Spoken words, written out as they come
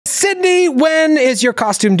Sydney, when is your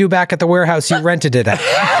costume due back at the warehouse you rented it at?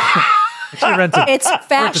 It's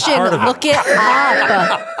fashion. Look it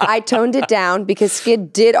up. I toned it down because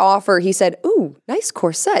Skid did offer. He said, "Ooh, nice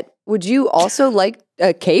corset. Would you also like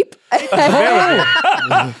a cape?" Yeah,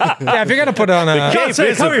 if you're gonna put on a cape,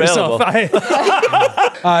 cover yourself.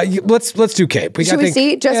 let's do cape. Should we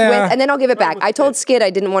see? Just with, and then I'll give it back. I told Skid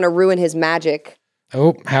I didn't want to ruin his magic.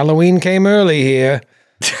 Oh, Halloween came early here.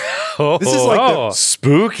 This is like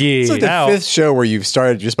spooky. It's like the 5th show where you've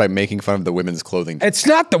started just by making fun of the women's clothing. It's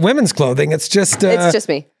not the women's clothing. It's just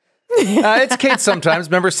me. It's Kate sometimes.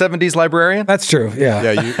 Remember 70s librarian? That's true. Yeah.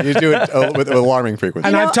 Yeah, you do it with alarming frequency.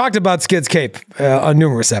 And I've talked about Skid's cape on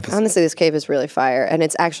numerous episodes. Honestly, this cape is really fire, and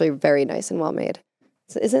it's actually very nice and well made.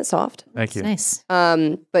 Isn't it soft? Thank you. Nice.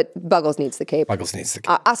 But Buggles needs the cape. Buggles needs the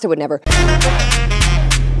cape. Asta would never.